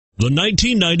The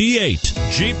 1998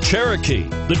 Jeep Cherokee.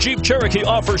 The Jeep Cherokee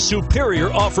offers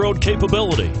superior off-road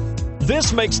capability.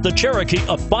 This makes the Cherokee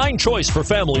a fine choice for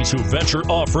families who venture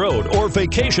off-road or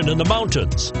vacation in the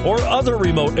mountains or other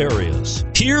remote areas.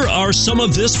 Here are some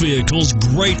of this vehicle's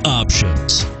great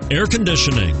options: air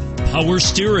conditioning, power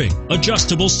steering,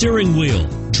 adjustable steering wheel,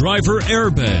 driver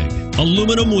airbag,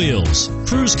 aluminum wheels,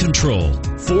 cruise control,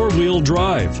 four-wheel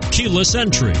drive, keyless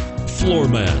entry, floor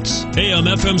mats,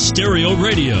 AM/FM stereo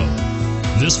radio.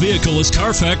 This vehicle is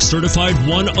Carfax certified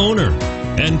one owner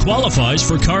and qualifies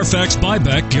for Carfax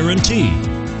buyback guarantee.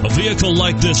 A vehicle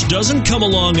like this doesn't come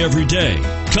along every day.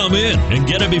 Come in and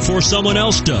get it before someone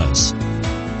else does.